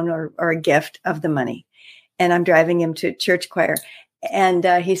a loan or a gift of the money? And I'm driving him to church choir. And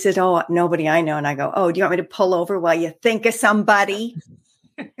he says, oh, nobody I know. And I go, do you want me to pull over while you think of somebody?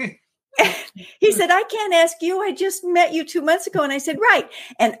 He said, I can't ask you. I just met you 2 months ago. And I said, right.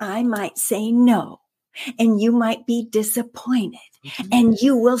 And I might say no. And you might be disappointed. And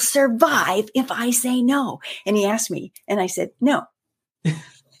you will survive if I say no. And he asked me, and I said, no.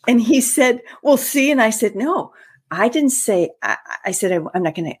 And he said, well, see, and I said, no, I didn't say, I said, I'm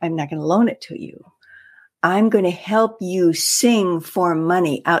not going to loan it to you. I'm going to help you sing for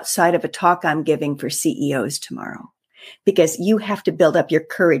money outside of a talk I'm giving for CEOs tomorrow, because you have to build up your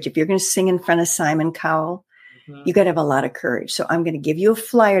courage. If you're going to sing in front of Simon Cowell, you got to have a lot of courage. So I'm going to give you a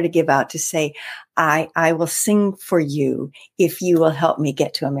flyer to give out to say, I will sing for you if you will help me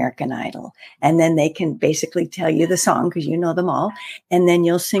get to American Idol. And then they can basically tell you the song because you know them all. And then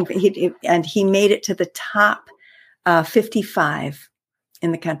you'll sing. And he made it to the top 55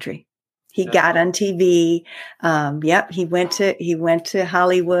 in the country. He got on TV. He went to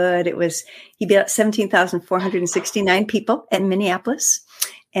Hollywood. He beat out 17,469 people in Minneapolis.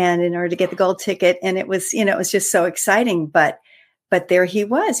 And in order to get the gold ticket, and it was just so exciting, but there he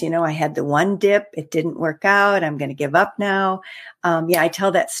was, I had the one dip. It didn't work out. I'm going to give up now. I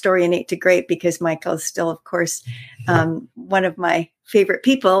tell that story in 8 to Great because Michael is still, of course, one of my favorite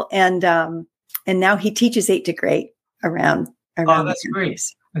people. And now he teaches 8 to Great around. Oh, that's great.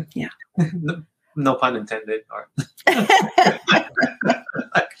 Yeah. No pun intended.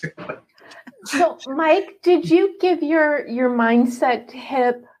 So, Mike, did you give your mindset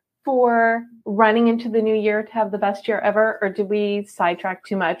tip for running into the new year to have the best year ever, or did we sidetrack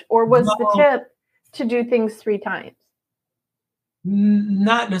too much? Or was the tip to do things 3 times?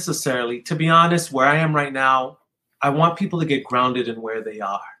 Not necessarily. To be honest, where I am right now, I want people to get grounded in where they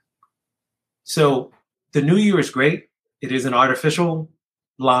are. So the new year is great. It is an artificial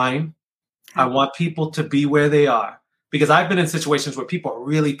line. I want people to be where they are. Because I've been in situations where people are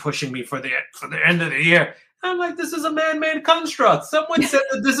really pushing me for the end of the year. I'm like, this is a man-made construct. Someone said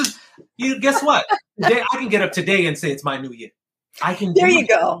that this is, guess what? Today, I can get up today and say it's my new year. I can. There you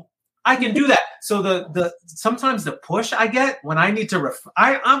go. I can do that. So the sometimes the push I get when I need to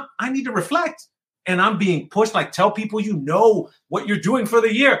I need to reflect, and I'm being pushed, like, tell people you know what you're doing for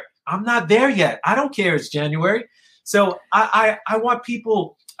the year. I'm not there yet. I don't care. It's January. So I want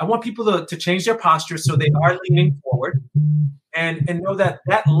people to change their posture so they are leaning forward, and know that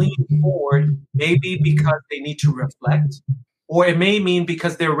lean forward may be because they need to reflect, or it may mean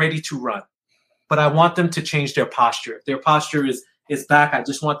because they're ready to run. But I want them to change their posture. If their posture is back, I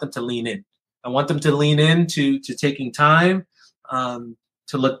just want them to lean in. I want them to lean in to taking time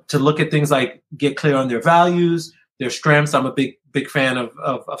to look at things like get clear on their values, their strengths. I'm a big fan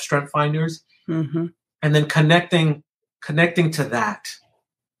of strength finders, Mm-hmm. and then connecting to that.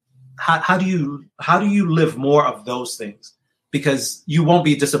 How do you live more of those things? Because you won't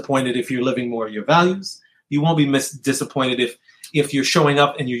be disappointed if you're living more of your values. You won't be disappointed if you're showing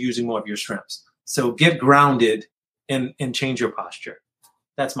up and you're using more of your strengths. So get grounded and change your posture.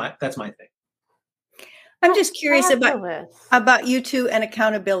 That's my thing. I'm just curious about you two and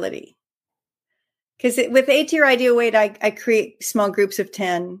accountability. Because with 8 to Your Ideal Weight, I create small groups of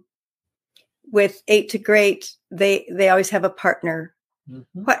 10. With 8 to Great, they always have a partner.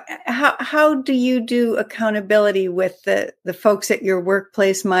 Mm-hmm. How do you do accountability with the folks at your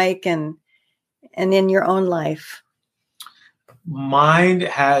workplace, Mike, and in your own life? Mine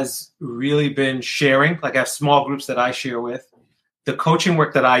has really been sharing. Like, I have small groups that I share with. The coaching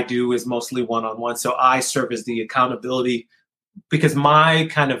work that I do is mostly one-on-one. So I serve as the accountability, because my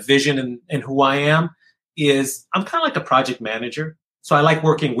kind of vision and who I am is I'm kind of like a project manager. So I like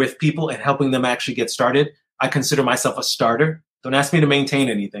working with people and helping them actually get started. I consider myself a starter. Don't ask me to maintain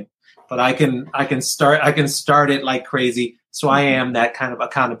anything, but I can start it like crazy. So I am that kind of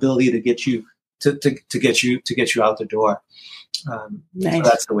accountability to get you to get you out the door. Nice. So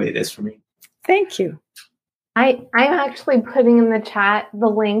that's the way it is for me. Thank you. I'm actually putting in the chat the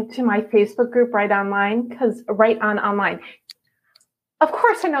link to my Facebook group, Right Online, because Right On Online. Of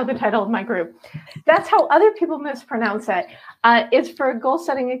course, I know the title of my group. That's how other people mispronounce it. It's for goal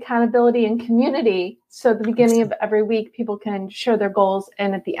setting, accountability, and community. So at the beginning of every week, people can share their goals,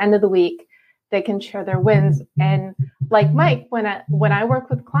 and at the end of the week, they can share their wins. And like Mike, when I work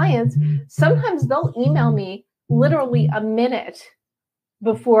with clients, sometimes they'll email me literally a minute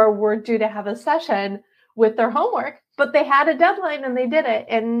before we're due to have a session with their homework, but they had a deadline and they did it.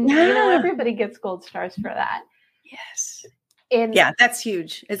 And everybody gets gold stars for that. Yes. And yeah, that's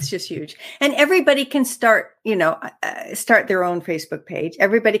huge. It's just huge. And everybody can start their own Facebook page.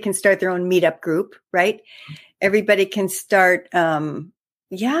 Everybody can start their own meetup group, right? Everybody can start,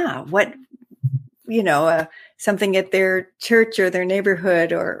 something at their church or their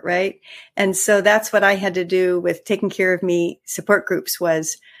neighborhood, or right. And so that's what I had to do with Taking Care of Me support groups.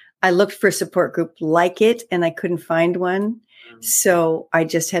 Was I looked for a support group like it, and I couldn't find one. So I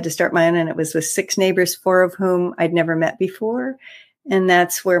just had to start my own, and it was with 6 neighbors, 4 of whom I'd never met before. And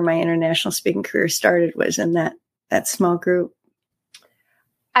that's where my international speaking career started, was in that small group.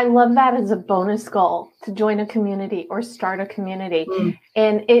 I love that as a bonus goal, to join a community or start a community.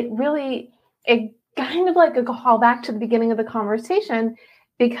 And it kind of like a call back to the beginning of the conversation,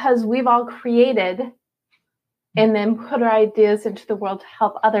 because we've all created and then put our ideas into the world to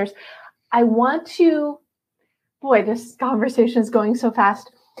help others. I want to, this conversation is going so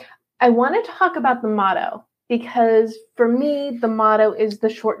fast. I want to talk about the motto, because for me, the motto is the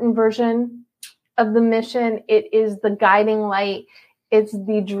shortened version of the mission. It is the guiding light. It's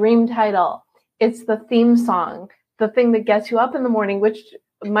the dream title. It's the theme song, the thing that gets you up in the morning, which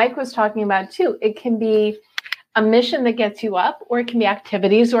Mike was talking about too. It can be a mission that gets you up, or it can be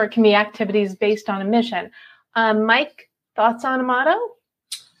activities, or it can be activities based on a mission. Mike, thoughts on a motto?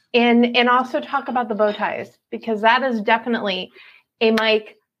 And also talk about the bow ties, because that is definitely a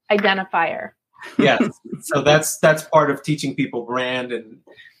Mike identifier. Yes. So that's part of teaching people brand.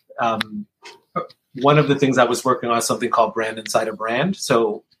 And one of the things I was working on is something called brand inside a brand.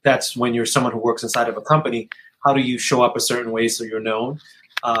 So that's when you're someone who works inside of a company, how do you show up a certain way so you're known?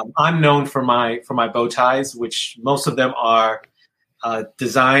 I'm known for my bow ties, which most of them are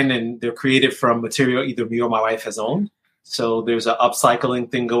designed, and they're created from material either me or my wife has owned. So there's an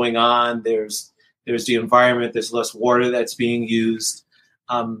upcycling thing going on. There's the environment. There's less water that's being used.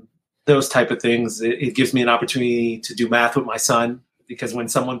 Those type of things. It gives me an opportunity to do math with my son, because when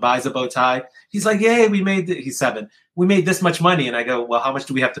someone buys a bow tie, he's like, "Yay, he's 7. We made this much money." And I go, "Well, how much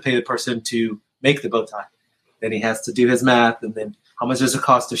do we have to pay the person to make the bow tie?" Then he has to do his math, and then how much does it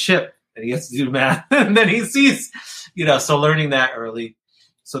cost to ship? And he has to do math, and then he sees, so learning that early.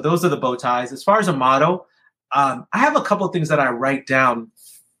 So those are the bow ties. As far as a motto, I have a couple of things that I write down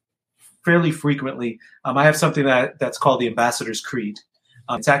fairly frequently. I have something that's called the Ambassador's Creed.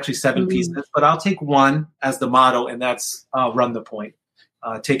 It's actually 7 pieces, but I'll take one as the motto, and that's run the point.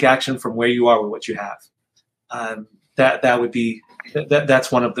 Take action from where you are with what you have. That would be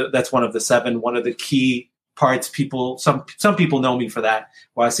that's one of the 7. One of the key parts. Some people know me for that,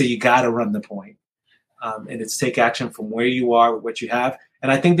 where I say you got to run the point, and it's take action from where you are with what you have.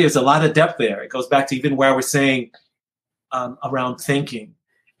 And I think there's a lot of depth there. It goes back to even where we're saying around thinking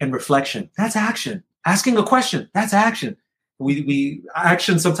and reflection. That's action. Asking a question. That's action. We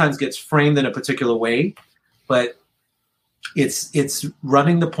action sometimes gets framed in a particular way, but it's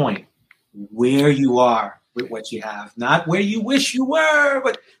running the point where you are with what you have, not where you wish you were,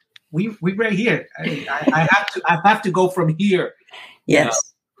 but we right here. I have to go from here.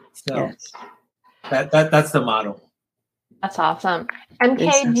 Yes. You know? So that's the motto. That's awesome.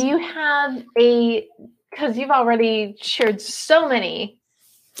 MK, do you have because you've already shared so many,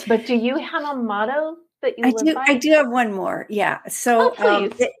 but do you have a motto that you live by? I do have one more. Yeah. So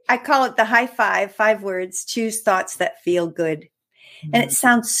I call it the high 5 words: choose thoughts that feel good. And it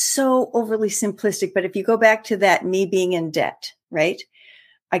sounds so overly simplistic, but if you go back to that, me being in debt, right?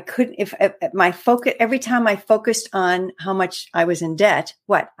 I couldn't, if my focus, every time I focused on how much I was in debt,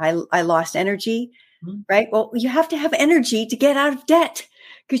 I lost energy, right? Well, you have to have energy to get out of debt,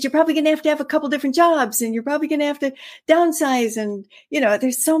 because you're probably going to have a couple different jobs, and you're probably going to have to downsize. And,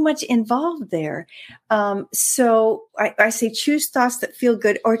 there's so much involved there. So I say choose thoughts that feel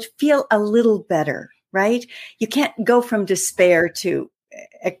good or feel a little better. Right? You can't go from despair to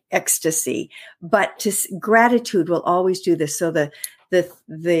ecstasy, but gratitude will always do this. So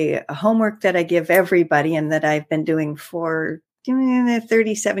the homework that I give everybody, and that I've been doing for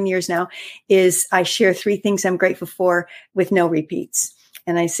 37 years now, is I share 3 things I'm grateful for with no repeats.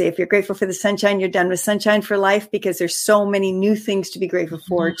 And I say, if you're grateful for the sunshine, you're done with sunshine for life, because there's so many new things to be grateful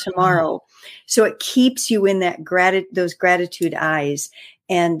for tomorrow. So it keeps you in that those gratitude eyes.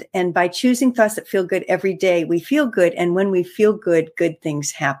 And by choosing thoughts that feel good every day, we feel good. And when we feel good, good things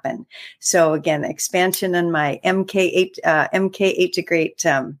happen. So again, expansion on my MK8 to Great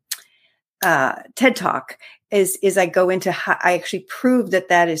TED Talk is I go into I actually prove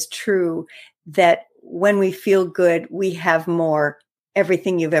that is true, that when we feel good, we have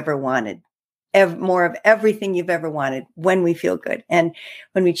everything you've ever wanted. More of everything you've ever wanted when we feel good. And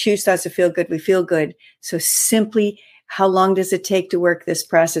when we choose thoughts to feel good, we feel good. So simply, how long does it take to work this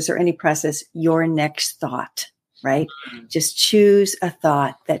process, or any process? Your next thought, right? Just choose a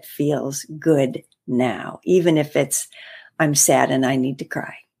thought that feels good now, even if it's, I'm sad and I need to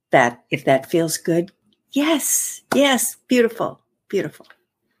cry. If that feels good, yes, beautiful.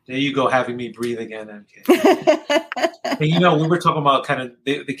 There you go, having me breathe again, MK. And we were talking about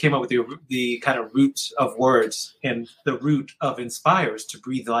they came up with the kind of root of words, and the root of inspires to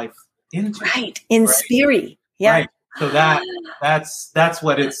breathe life into. Right, inspire. Yeah. Right. So that's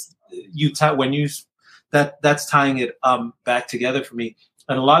what it's that's tying it back together for me.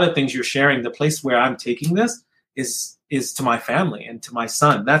 And a lot of things you're sharing, the place where I'm taking this is to my family and to my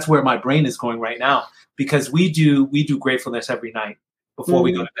son. That's where my brain is going right now, because we do gratefulness every night before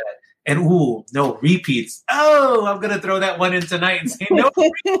we go to bed. And no repeats. Oh, I'm gonna throw that one in tonight and say no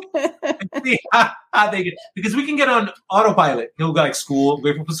repeats. And see how they get, because we can get on autopilot. He'll go like school, I'm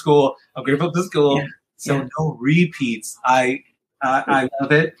grateful for school, I'm grateful for school. Yeah. So no repeats. I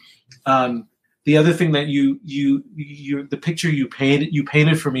love it. The other thing that you the picture you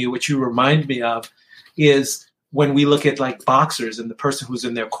painted for me, which you remind me of, is when we look at like boxers and the person who's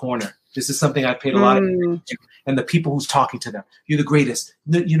in their corner. This is something I paid a lot of attention to. And the people who's talking to them. You're the greatest.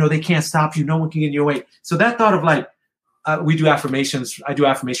 They can't stop you. No one can get in your way. So that thought of like, we do affirmations. I do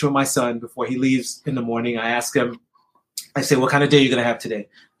affirmation with my son before he leaves in the morning. I ask him, I say, what kind of day are you going to have today?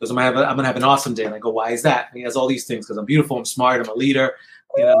 He goes, I'm going to have an awesome day. And I go, why is that? And he has all these things, because I'm beautiful, I'm smart, I'm a leader.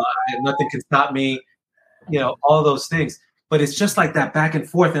 Nothing can stop me. All those things. But it's just like that back and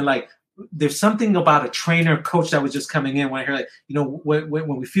forth. And like, there's something about a trainer, coach that was just coming in when I hear like,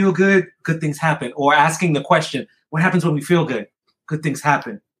 when we feel good, good things happen. Or asking the question, what happens when we feel good? Good things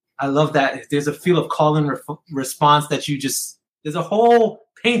happen. I love that. There's a feel of call and response that there's a whole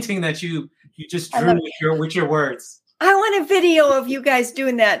painting that you just drew with your words. I want a video of you guys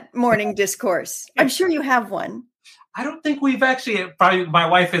doing that morning discourse. I'm sure you have one. I don't think we've actually, probably my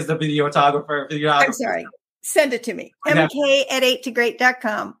wife is the videographer. I'm sorry. Send it to me.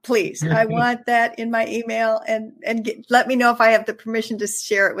 mk@8togreat.com, please. I want that in my email, and let me know if I have the permission to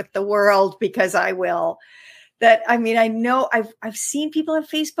share it with the world, because I will. I know I've seen people on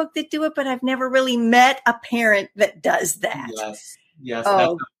Facebook that do it, but I've never really met a parent that does that. Yes.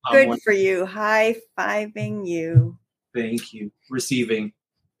 Oh, that's good for you. High-fiving you. Thank you. Receiving.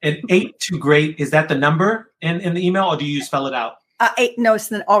 And 8 to great, is that the number in the email, or do you spell it out? 8, no,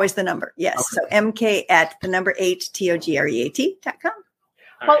 it's always the number. Yes. Okay. So MK at the number 8, TOGREAT.com.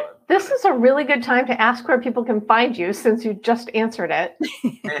 Well, this is a really good time to ask where people can find you since you just answered it.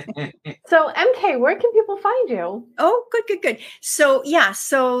 So MK, where can people find you? Oh, good. So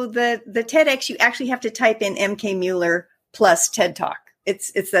the TEDx, you actually have to type in MK Mueller plus TED Talk.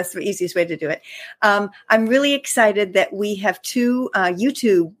 That's the easiest way to do it. I'm really excited that we have 2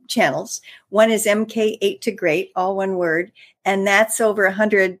 YouTube channels. One is MK 8 to Great, all one word. And that's over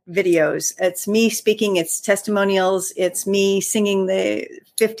 100 videos. It's me speaking, it's testimonials, it's me singing the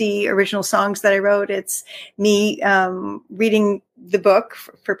 50 original songs that I wrote. It's me reading the book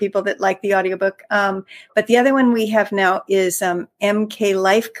for people that like the audiobook. But the other one we have now is MK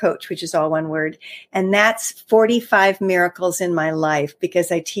Life Coach, which is all one word. And that's 45 miracles in my life,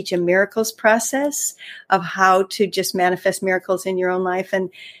 because I teach a miracles process of how to just manifest miracles in your own life. And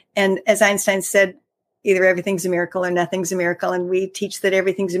as Einstein said, either everything's a miracle or nothing's a miracle. And we teach that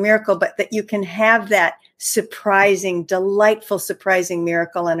everything's a miracle, but that you can have that surprising, delightful, surprising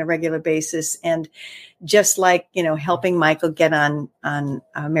miracle on a regular basis. And just like, helping Michael get on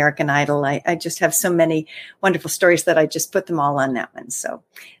American Idol, I just have so many wonderful stories that I just put them all on that one. So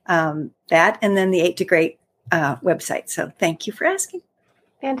that, and then the 8 to Great website. So thank you for asking.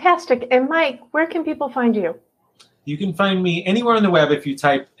 Fantastic. And Mike, where can people find you? You can find me anywhere on the web. If you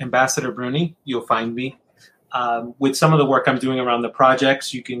type Ambassador Bruny, you'll find me. With some of the work I'm doing around the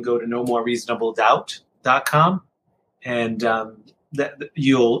projects, you can go to nomorereasonabledoubt.com, and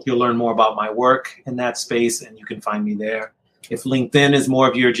you'll learn more about my work in that space, and you can find me there. If LinkedIn is more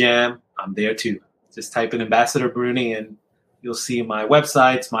of your jam, I'm there too. Just type in Ambassador Bruny, and you'll see my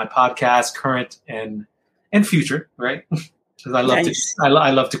websites, my podcast, current and future, right? Because I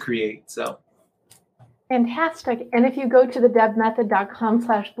love to create. So. Fantastic. And if you go to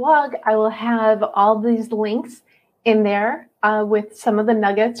thedebmethod.com/blog, I will have all these links in there with some of the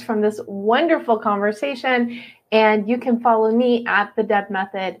nuggets from this wonderful conversation. And you can follow me at the Deb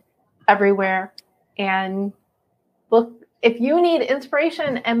Method everywhere. And look, if you need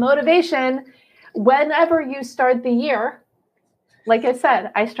inspiration and motivation whenever you start the year, like I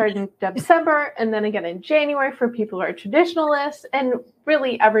said, I start in December and then again in January for people who are traditionalists. And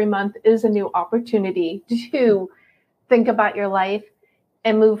really every month is a new opportunity to think about your life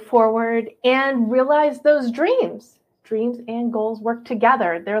and move forward and realize those dreams. Dreams and goals work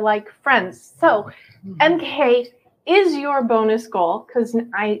together. They're like friends. So MK is your bonus goal, because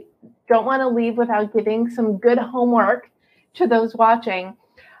I don't want to leave without giving some good homework to those watching.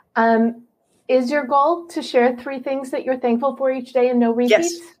 Is your goal to share 3 things that you're thankful for each day and no repeats?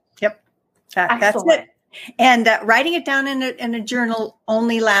 Yes. Yep. That's it. And writing it down in a journal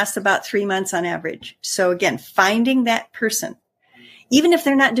only lasts about 3 months on average. So again, finding that person, even if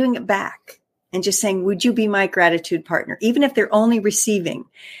they're not doing it back, and just saying, would you be my gratitude partner? Even if they're only receiving,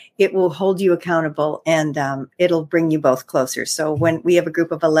 it will hold you accountable, and it'll bring you both closer. So when we have a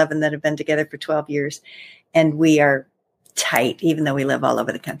group of 11 that have been together for 12 years, and we are tight, even though we live all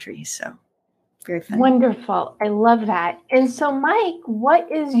over the country. So very fun. Wonderful. I love that. And so, Mike, what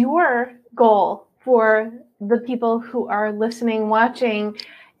is your goal for the people who are listening, watching,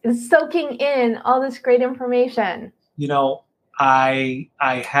 soaking in all this great information? I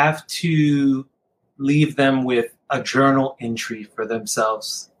have to leave them with a journal entry for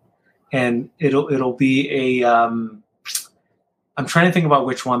themselves, and it'll be a. I'm trying to think about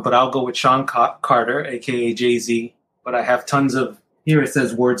which one, but I'll go with Sean Carter, aka Jay-Z. But I have tons of. Here it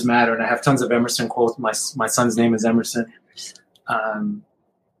says words matter, and I have tons of Emerson quotes. My son's name is Emerson.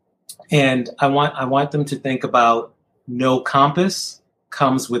 And I want them to think about no compass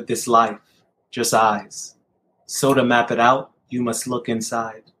comes with this life, just eyes. So to map it out, you must look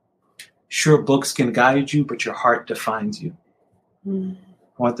inside. Sure, books can guide you, but your heart defines you. I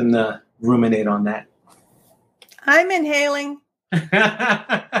want them to ruminate on that. I'm inhaling.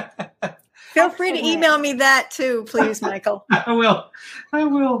 Feel free to email me that too, please, Michael. I will.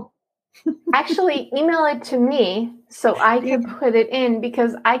 Actually, email it to me so I can put it in,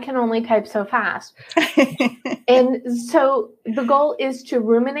 because I can only type so fast. And so the goal is to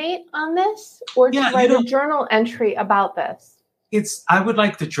ruminate on this, or to write a journal entry about this. I would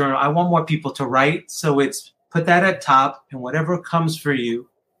like the journal. I want more people to write. So it's put that at top, and whatever comes for you,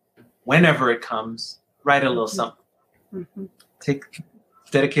 whenever it comes, write a little something.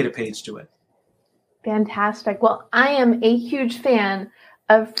 Dedicate a page to it. Fantastic. Well, I am a huge fan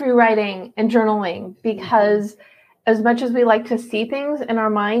of free writing and journaling, because as much as we like to see things in our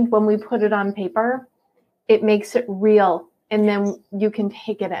mind, when we put it on paper, it makes it real and then you can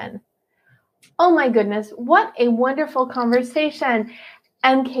take it in. Oh my goodness, what a wonderful conversation.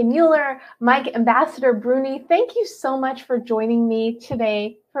 MK Mueller, Mike Ambassador Bruny, thank you so much for joining me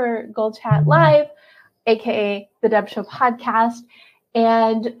today for Gold Chat Live, aka the Deb Show podcast.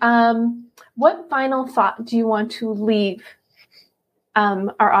 And what final thought do you want to leave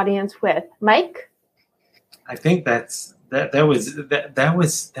our audience with, Mike? I think that was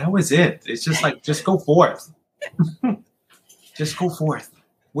it. It's just like, just go forth. Just go forth.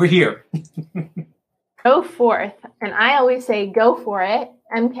 We're here. Go forth. And I always say, go for it.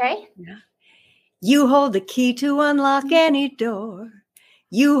 MK? Yeah. You hold the key to unlock any door.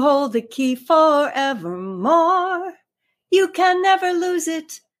 You hold the key forevermore. You can never lose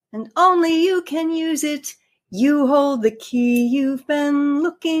it, and only you can use it. You hold the key you've been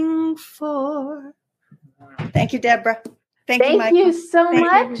looking for. Thank you, Deborah. Thank you, Michael. Thank you so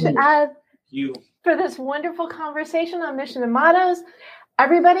much You. for this wonderful conversation on Mission and Mottos.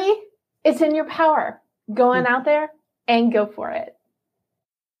 Everybody, it's in your power. Go on out there and go for it.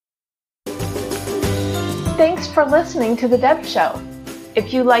 Thanks for listening to The Deb Show.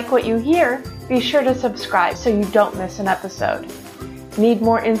 If you like what you hear, be sure to subscribe so you don't miss an episode. Need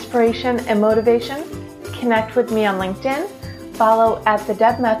more inspiration and motivation? Connect with me on LinkedIn, follow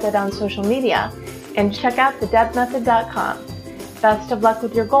 @TheDebMethod on social media, and check out thedebmethod.com. Best of luck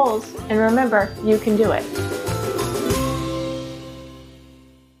with your goals, and remember, you can do it.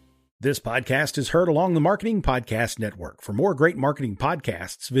 This podcast is heard along the Marketing Podcast Network. For more great marketing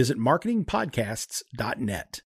podcasts, visit marketingpodcasts.net.